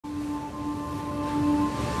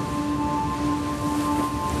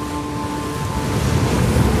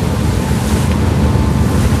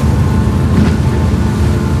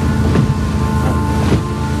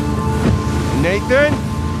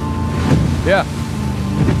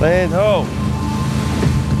Land ho!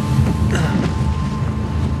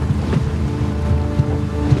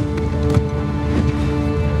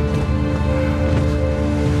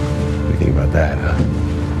 What do you think about that, huh?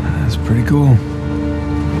 That's pretty cool.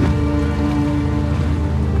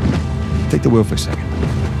 Take the wheel for a second.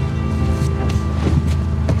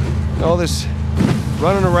 All this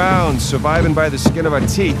running around, surviving by the skin of our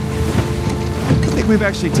teeth. I think we've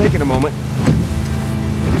actually taken a moment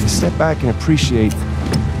to step back and appreciate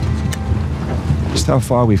just how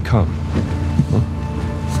far we've come. Huh?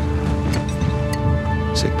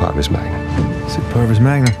 Sic parvis magna. Sic parvis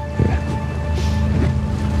magna. Yeah.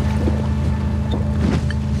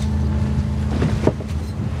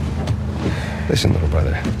 Listen, little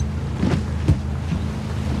brother.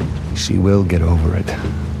 She will get over it.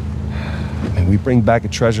 And we bring back a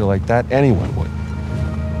treasure like that, anyone would.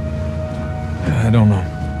 I don't know.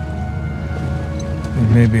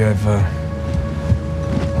 Maybe I've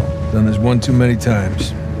done this one too many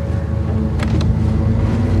times.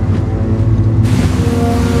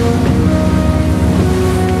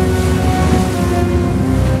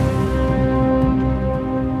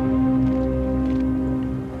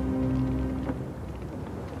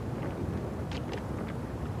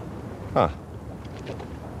 Huh.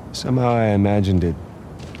 Somehow I imagined it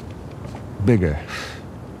bigger.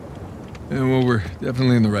 Yeah, well, we're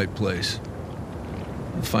definitely in the right place.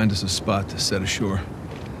 We'll find us a spot to set ashore.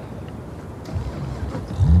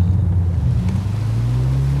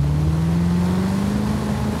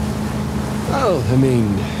 Well, I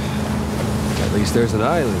mean, at least there's an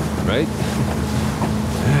island, right?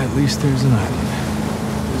 Yeah, at least there's an island.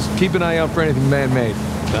 Just keep an eye out for anything man-made.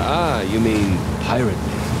 Ah, you mean pirate?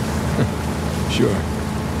 Sure.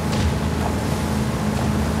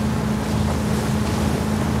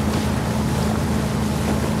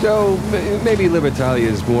 So, maybe Libertalia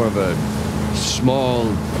is more of a small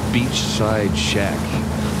beachside shack.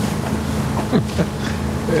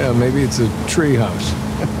 Yeah, maybe it's a tree house.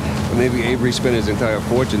 Or maybe Avery spent his entire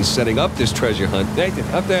fortune setting up this treasure hunt. Nathan,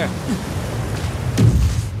 up there.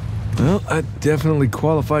 Well, that definitely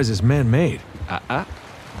qualifies as man-made.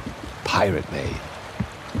 Pirate-made.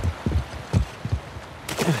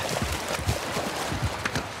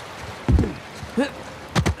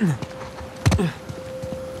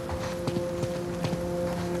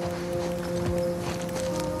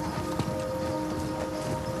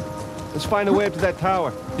 Let's find a way up to that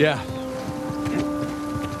tower. Yeah.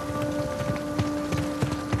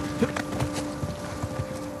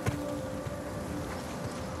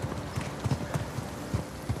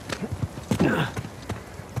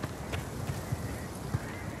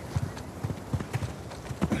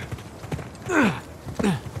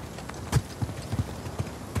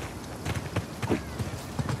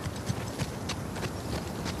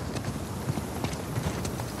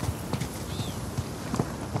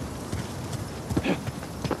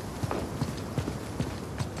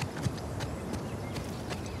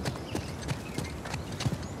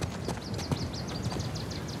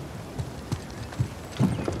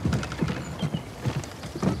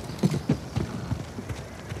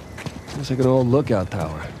 Looks like an old lookout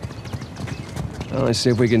tower. Well, let's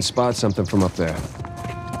see if we can spot something from up there.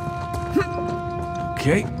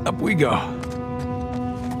 Okay, up we go.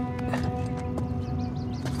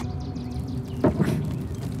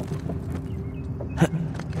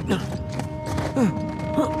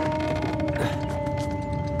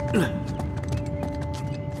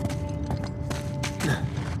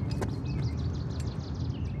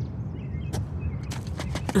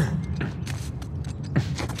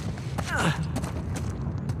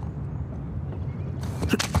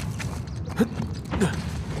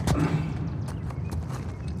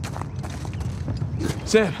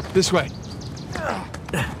 Sam, this way.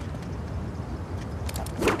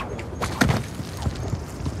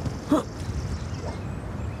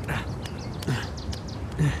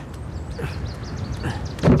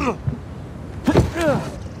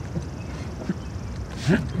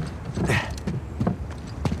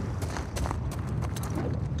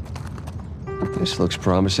 This looks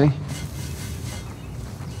promising.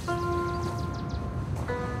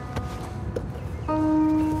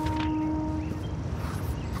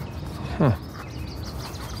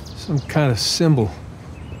 Some kind of symbol.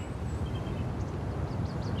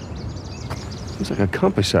 Looks like a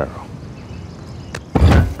compass arrow.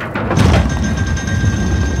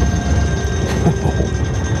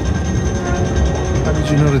 How did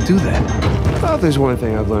you know to do that? Well, there's one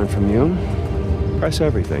thing I've learned from you. Press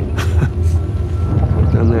everything.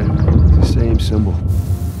 Look down there. It's the same symbol.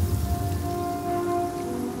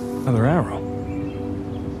 Another arrow.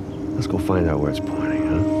 Let's go find out where it's pointing,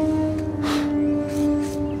 huh?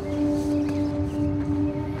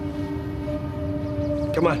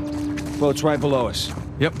 Come on. Boat's right below us.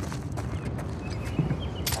 Yep.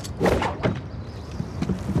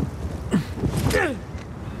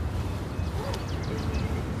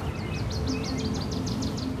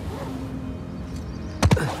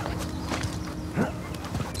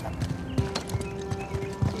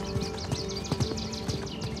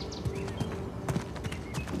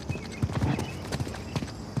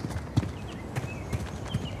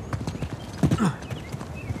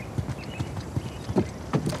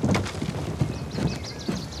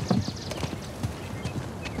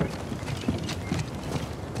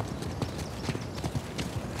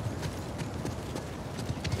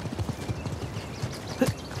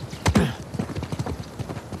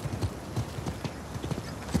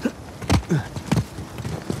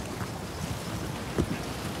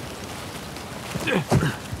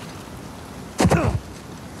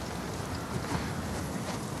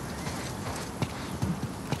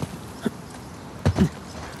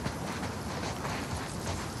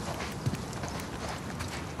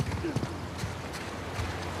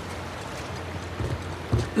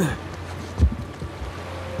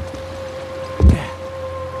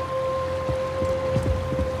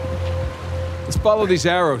 Let's follow these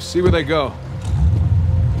arrows, see where they go.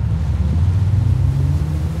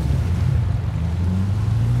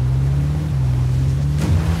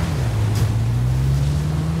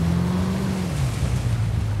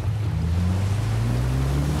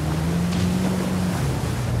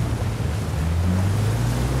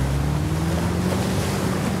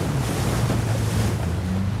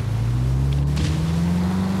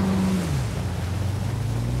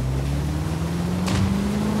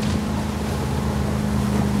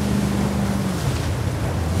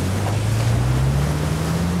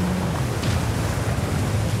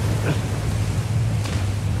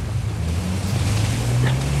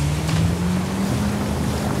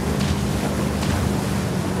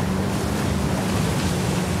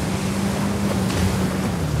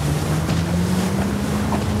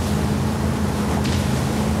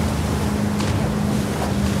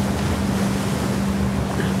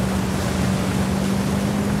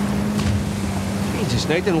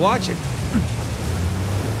 Nathan, watch it.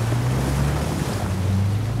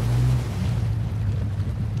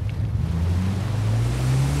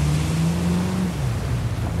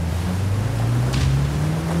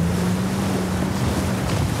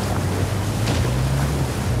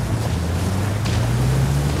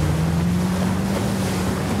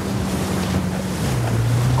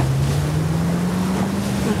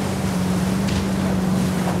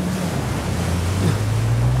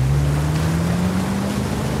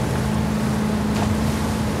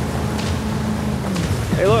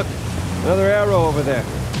 Hey, look, another arrow over there.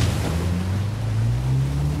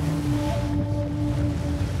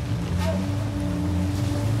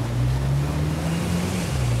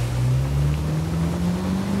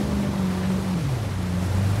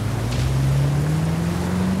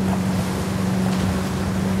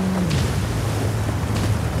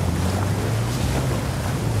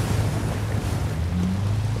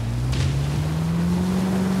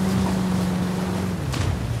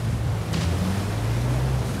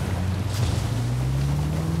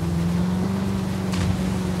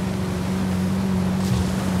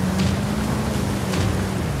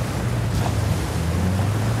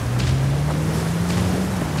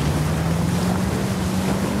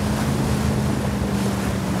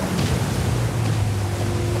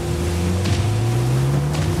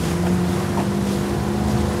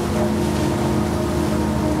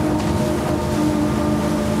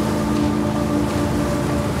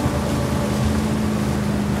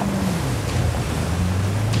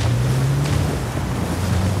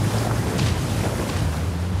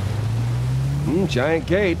 Giant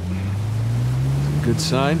gate. Good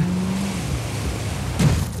sign.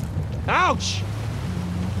 Ouch!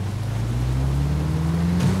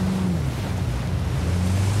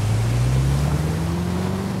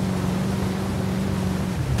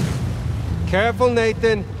 Careful,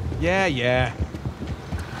 Nathan. Yeah.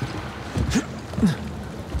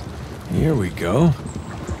 Here we go.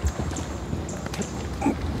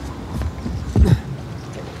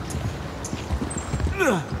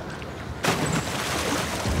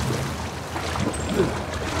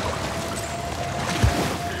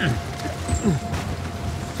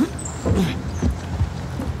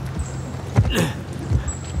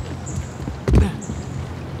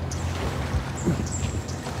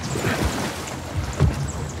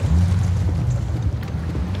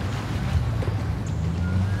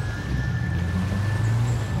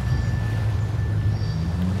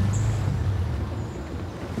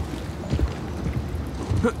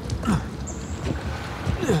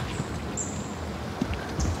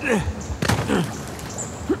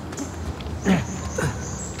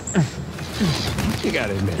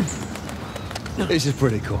 admit. This is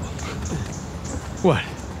pretty cool. What?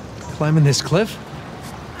 Climbing this cliff?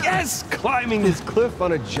 Yes! Climbing this cliff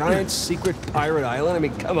on a giant secret pirate island? I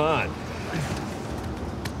mean, come on.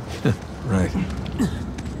 Right.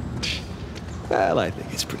 Well, I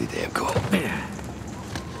think it's pretty damn cool.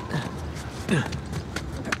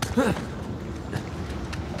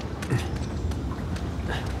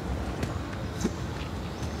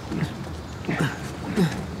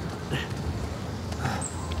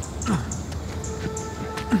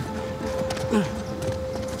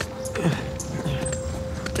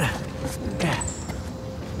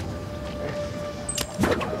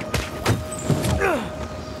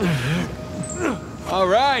 All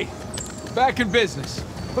right. Back in business.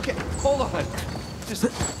 Okay, hold on. Just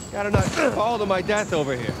gotta not fall to my death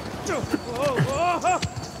over here.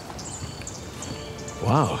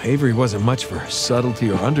 Wow, Avery wasn't much for subtlety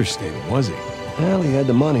or understatement, was he? Well, he had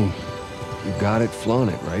the money. You got it, flown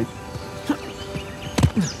it, right?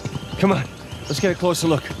 Come on, let's get a closer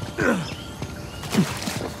look.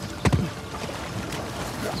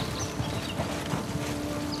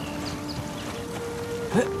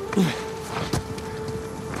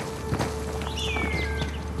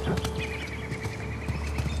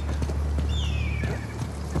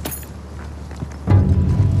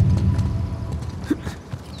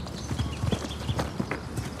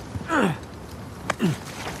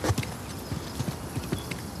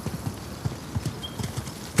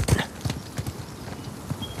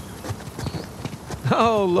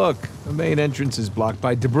 Oh, look. The main entrance is blocked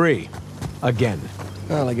by debris. Again.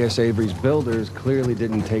 Well, I guess Avery's builders clearly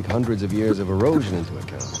didn't take hundreds of years of erosion into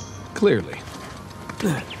account. Clearly.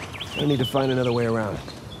 I need to find another way around.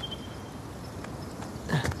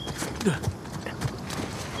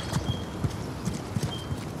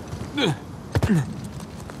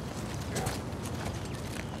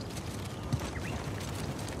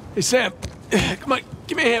 Hey, Sam. Come on,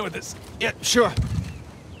 give me a hand with this. Yeah, sure.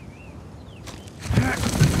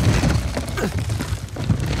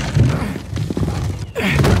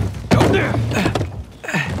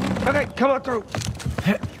 Okay, come on through.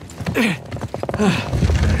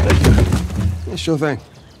 Yeah, sure thing.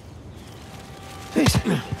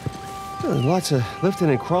 Jeez. Lots of lifting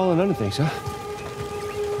and crawling under things, huh?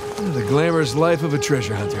 The glamorous life of a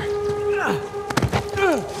treasure hunter.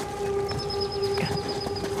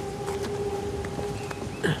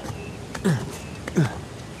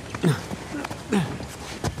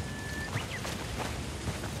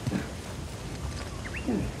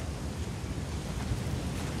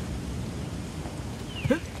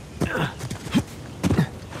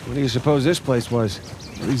 What do you suppose this place was?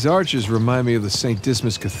 These arches remind me of the St.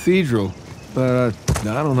 Dismas Cathedral, but I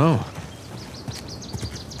don't know.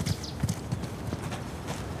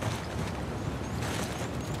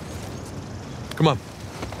 Come on.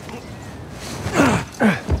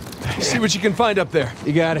 See what you can find up there.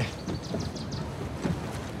 You got it.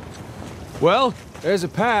 Well, There's a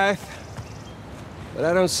path, but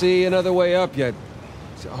I don't see another way up yet.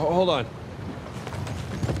 So, hold on.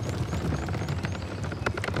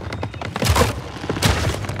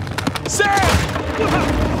 Sam!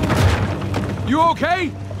 You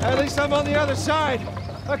okay? At least I'm on the other side.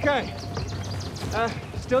 Okay.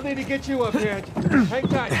 Still need to get you up here. Hang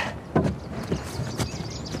tight.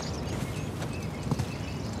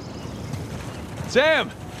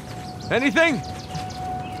 Sam! Anything?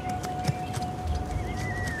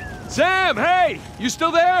 Sam, hey! You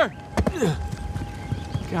still there?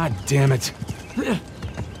 God damn it.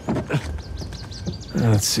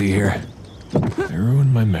 Let's see here. I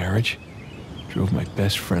ruined my marriage. Drove my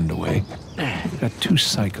best friend away. Got two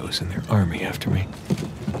psychos in their army after me.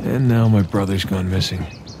 And now my brother's gone missing.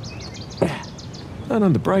 Not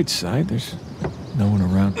on the bright side, there's no one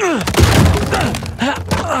around.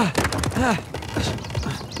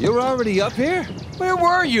 You're already up here? Where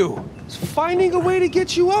were you? Finding a way to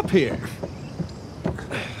get you up here.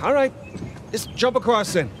 All right, just jump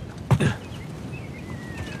across then.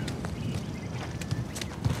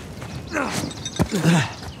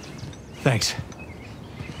 Thanks.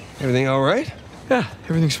 Everything all right? Yeah,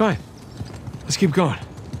 everything's fine. Let's keep going.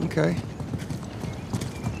 Okay.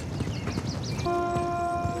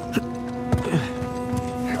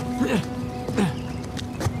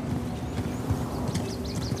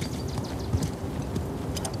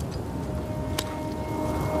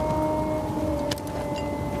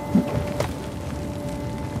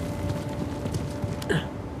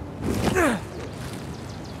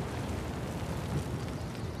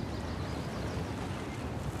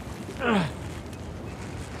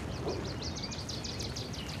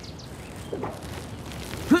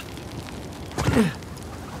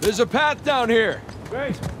 There's a path down here.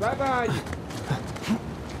 Grace, right behind you.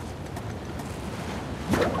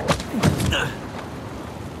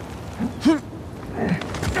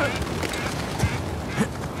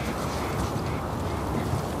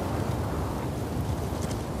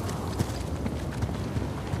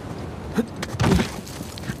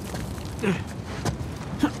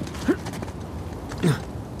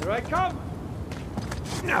 Here I come!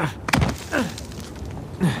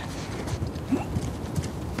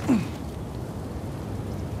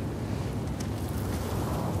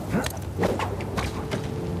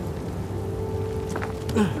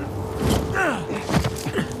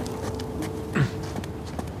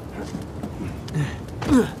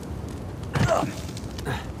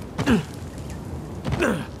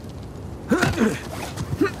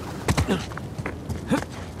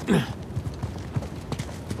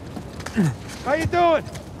 How you doing?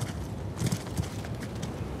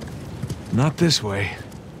 Not this way.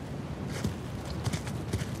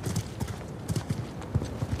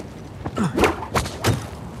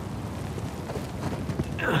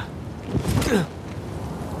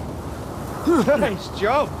 Nice,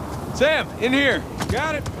 Joe. Sam, in here.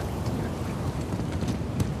 Got it.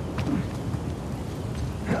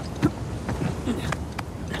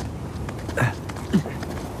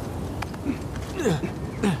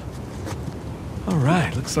 All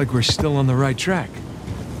right, looks like we're still on the right track.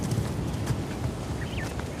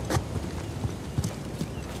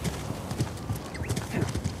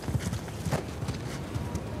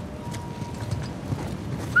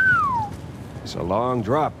 It's a long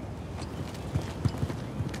drop.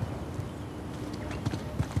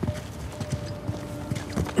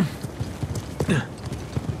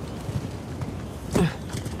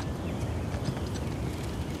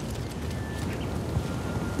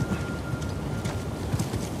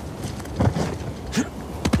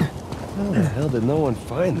 How the hell did no one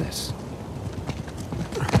find this?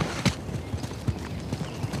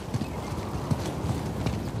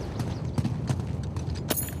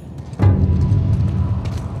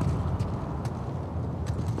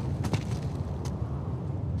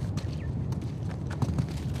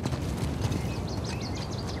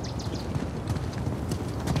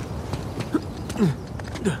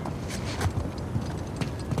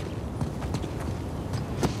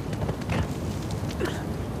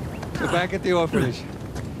 Back at the orphanage.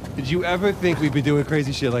 Did you ever think we'd be doing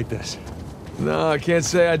crazy shit like this? No, I can't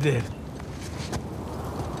say I did.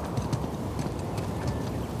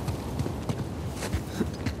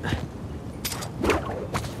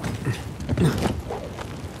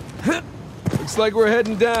 Looks like we're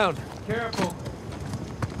heading down. Careful.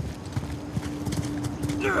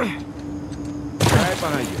 Right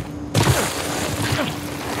behind you.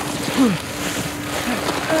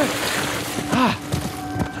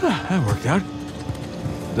 That worked out.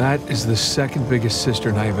 That is the second biggest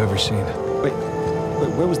cistern I have ever seen. Wait,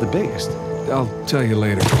 where was the biggest? I'll tell you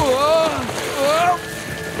later.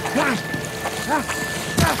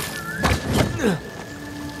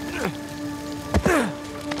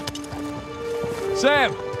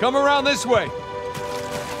 Sam, come around this way.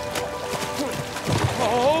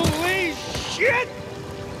 Holy shit!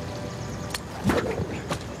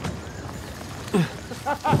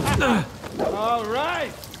 All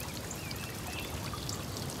right.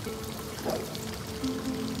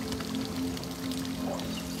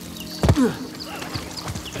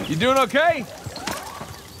 You doing okay?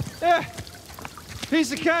 Yeah.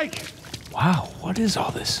 Piece of cake. Wow, what is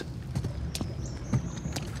all this?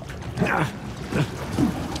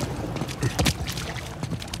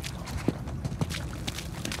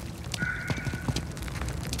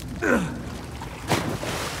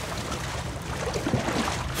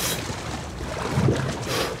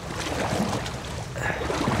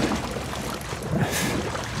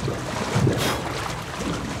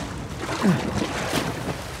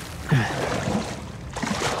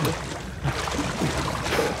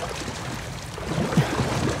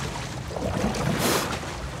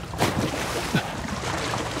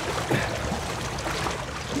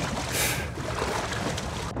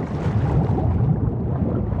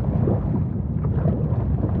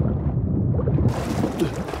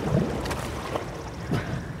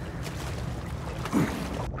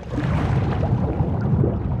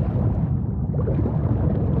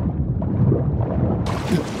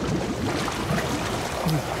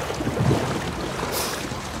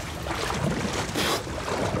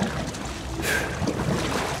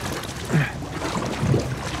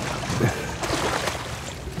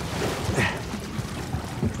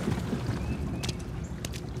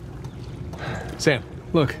 Sam,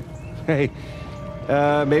 look. Hey,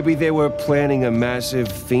 maybe they were planning a massive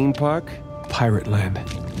theme park? Pirate land.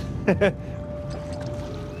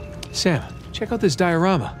 Sam, check out this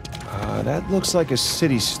diorama. That looks like a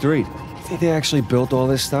city street. You think they actually built all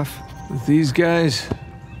this stuff? With these guys,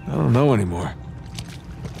 I don't know anymore.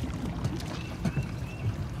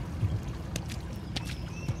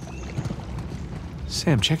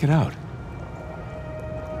 Sam, check it out.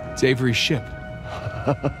 It's Avery's ship.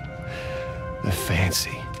 The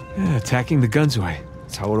fancy. Yeah, attacking the Gunsway.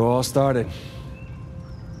 That's how it all started.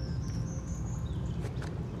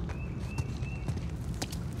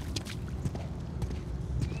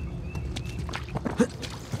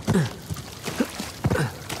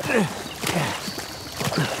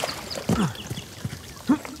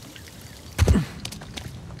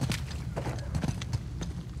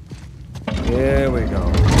 There we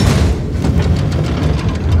go.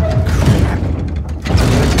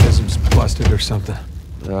 Mechanism's busted or something.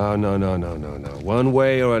 No. One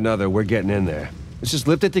way or another, we're getting in there. Let's just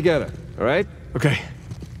lift it together, all right? Okay.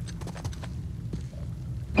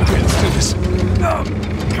 Okay, let's do this. Oh,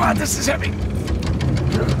 God, this is heavy.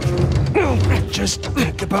 Just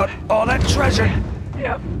think about all that treasure.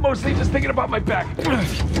 Yeah, mostly just thinking about my back.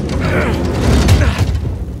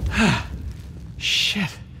 Shit.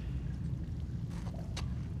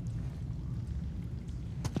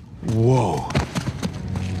 Whoa.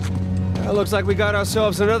 Well, looks like we got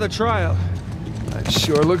ourselves another trial. That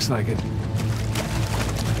sure looks like it.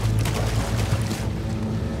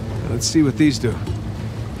 Let's see what these do.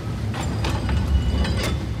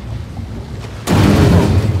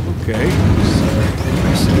 Oh, okay.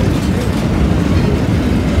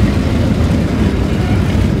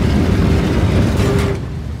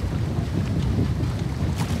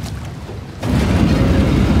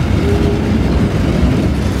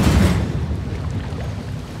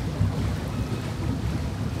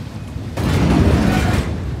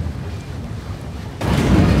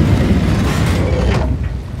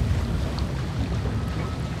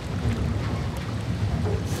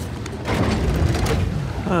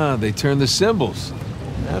 Ah, they turn the symbols.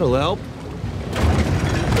 That'll help.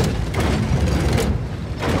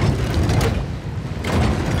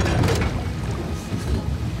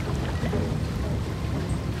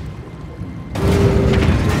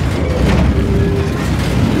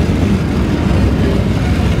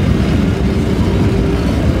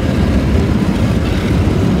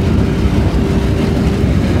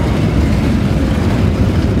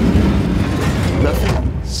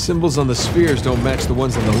 Symbols on the spheres don't match the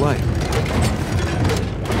ones on the light.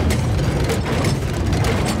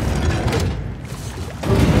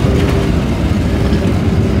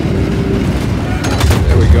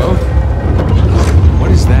 There we go.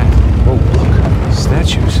 What is that? Oh, look.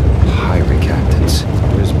 Statues. Pirate captains.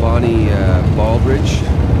 There's Bonnie Baldridge,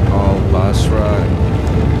 Carl Basra.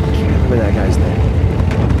 Can't remember that guy's name.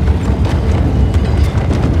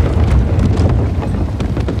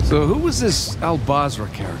 So who was this Al-Basra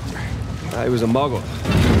character? He was a muggle.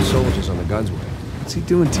 Soldiers on the Gunsway. What's he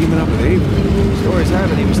doing teaming up with Avery? Stories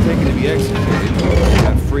have it he was taken to be executed.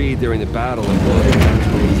 Got freed during the battle of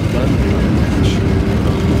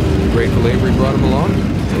Grateful Avery brought him along?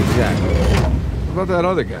 Exactly. What about that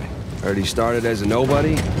other guy? Heard he started as a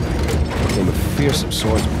nobody. Became a fearsome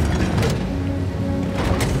swordsman.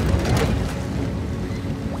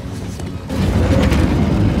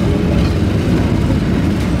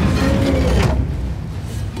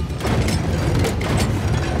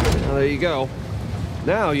 There you go.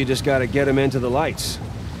 Now you just gotta get him into the lights.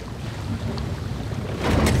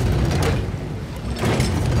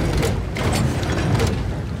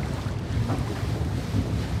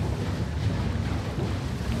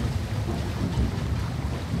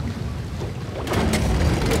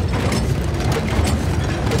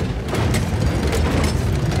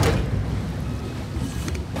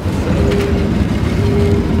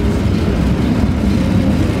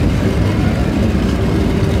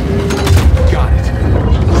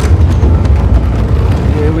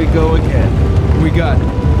 Go again. We got,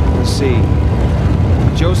 let's see,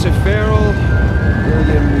 Joseph Farrell,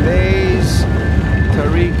 William Mays,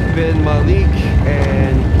 Tariq bin Malik,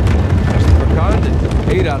 and Christopher Condon.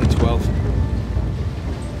 8 out of 12.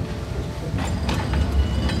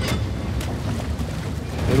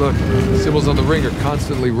 Hey look, symbols on the ring are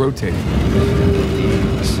constantly rotating.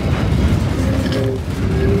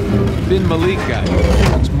 Bin Malik guy,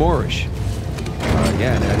 looks Moorish.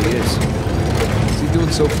 Yeah, that he is. What's he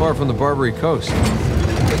doing so far from the Barbary coast? Same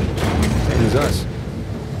as us.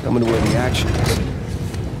 Coming to where the action is.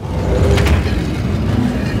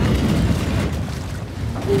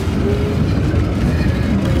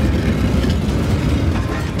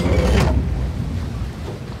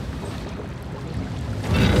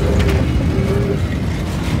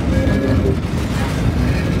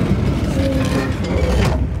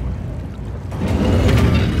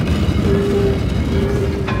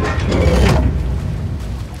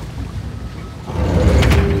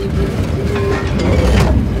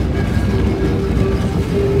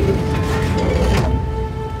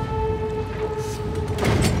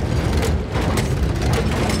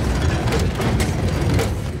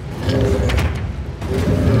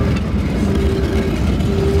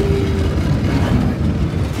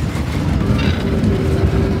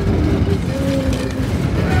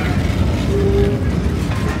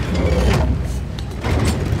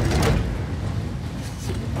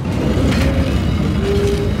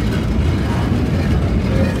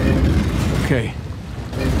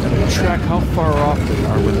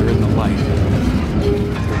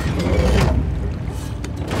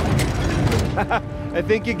 I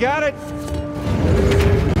think you got it.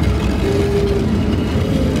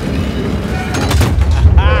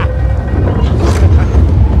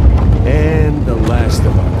 And the last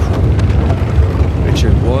of our crew.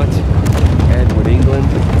 Richard Watt, Edward England,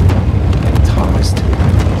 and Thomas.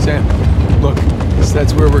 Sam, look,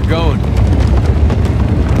 that's where we're going.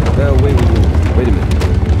 Wait a minute.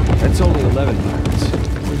 That's only 11 pirates.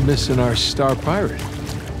 We're missing our star pirate.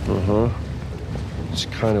 Uh-huh. It's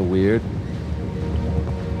kind of weird.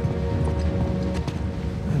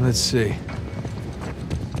 Let's see.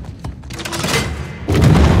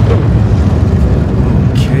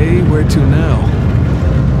 Okay, where to now?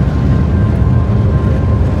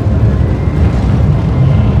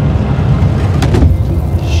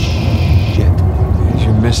 Shit. There's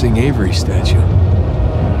your missing Avery statue.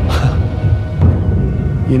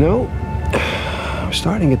 You know, I'm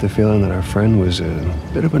starting to get the feeling that our friend was a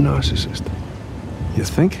bit of a narcissist. You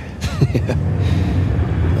think? Yeah.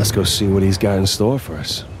 Let's go see what he's got in store for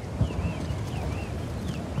us.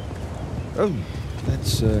 Oh,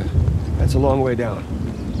 that's a long way down.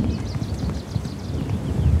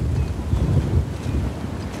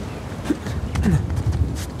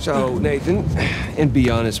 So, Nathan, and be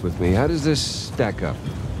honest with me, how does this stack up,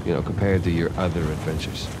 you know, compared to your other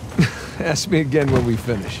adventures? Ask me again when we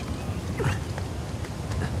finish.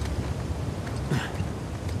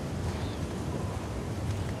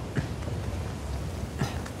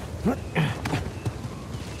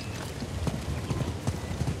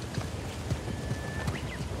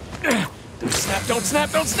 Don't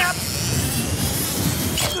snap, don't snap!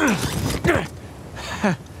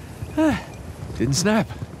 Didn't snap.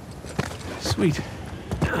 Sweet.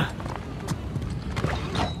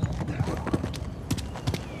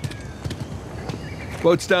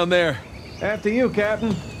 Boat's down there. After you,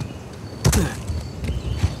 Captain.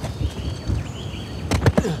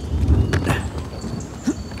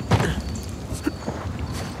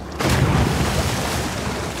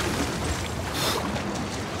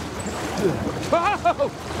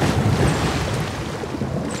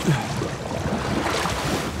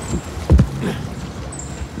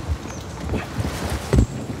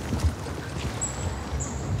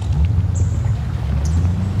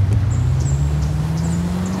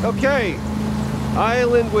 Okay.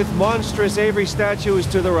 Island with monstrous Avery statue is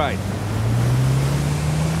to the right.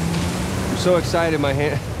 I'm so excited, my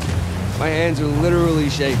hands are literally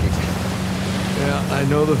shaking. Yeah, I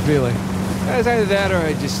know the feeling. It's either that or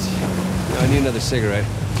I need another cigarette.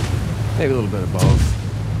 Maybe a little bit of both.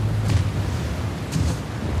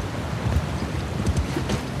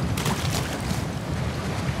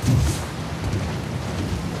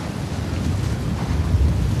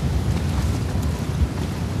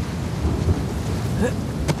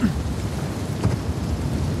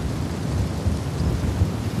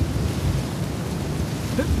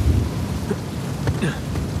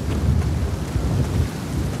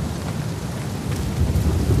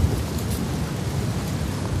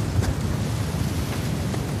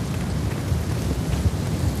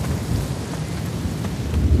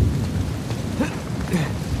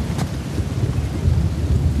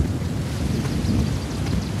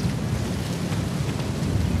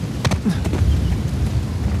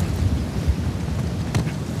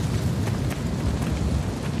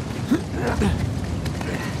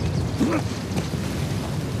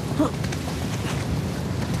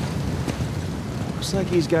 Looks like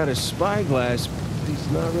he's got a spyglass, but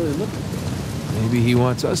he's not really looking for it. Maybe he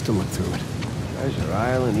wants us to look through it. Treasure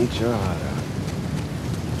Island, eat your heart out.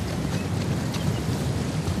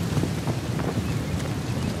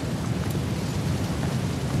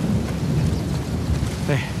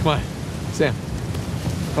 Hey, come on. Sam.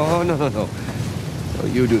 Oh, no. No,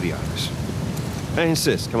 you do the honors. I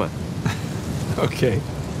insist, come on. Okay.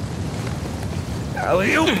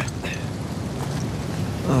 Alley-oop!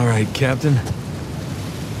 All right, Captain.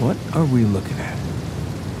 What are we looking at?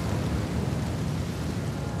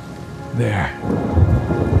 There.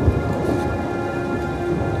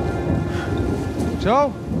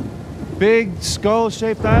 So? Big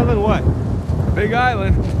skull-shaped island, what? Big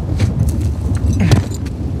island.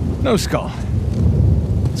 No skull.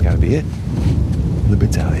 It's gotta be it.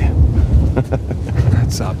 Libertalia.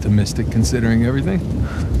 That's optimistic considering everything.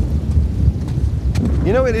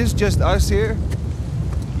 You know, it is just us here.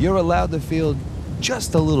 You're allowed to feel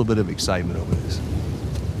just a little bit of excitement over this.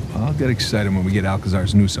 I'll get excited when we get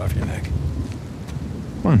Alcazar's noose off your neck.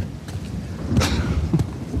 Come on.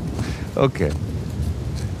 Okay.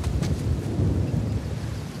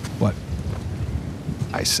 What?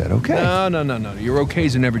 I said okay. No. Your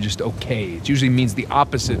okays are never just okay. It usually means the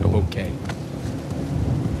opposite of okay.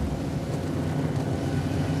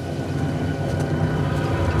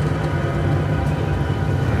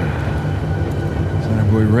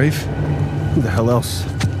 Rafe? Who the hell else?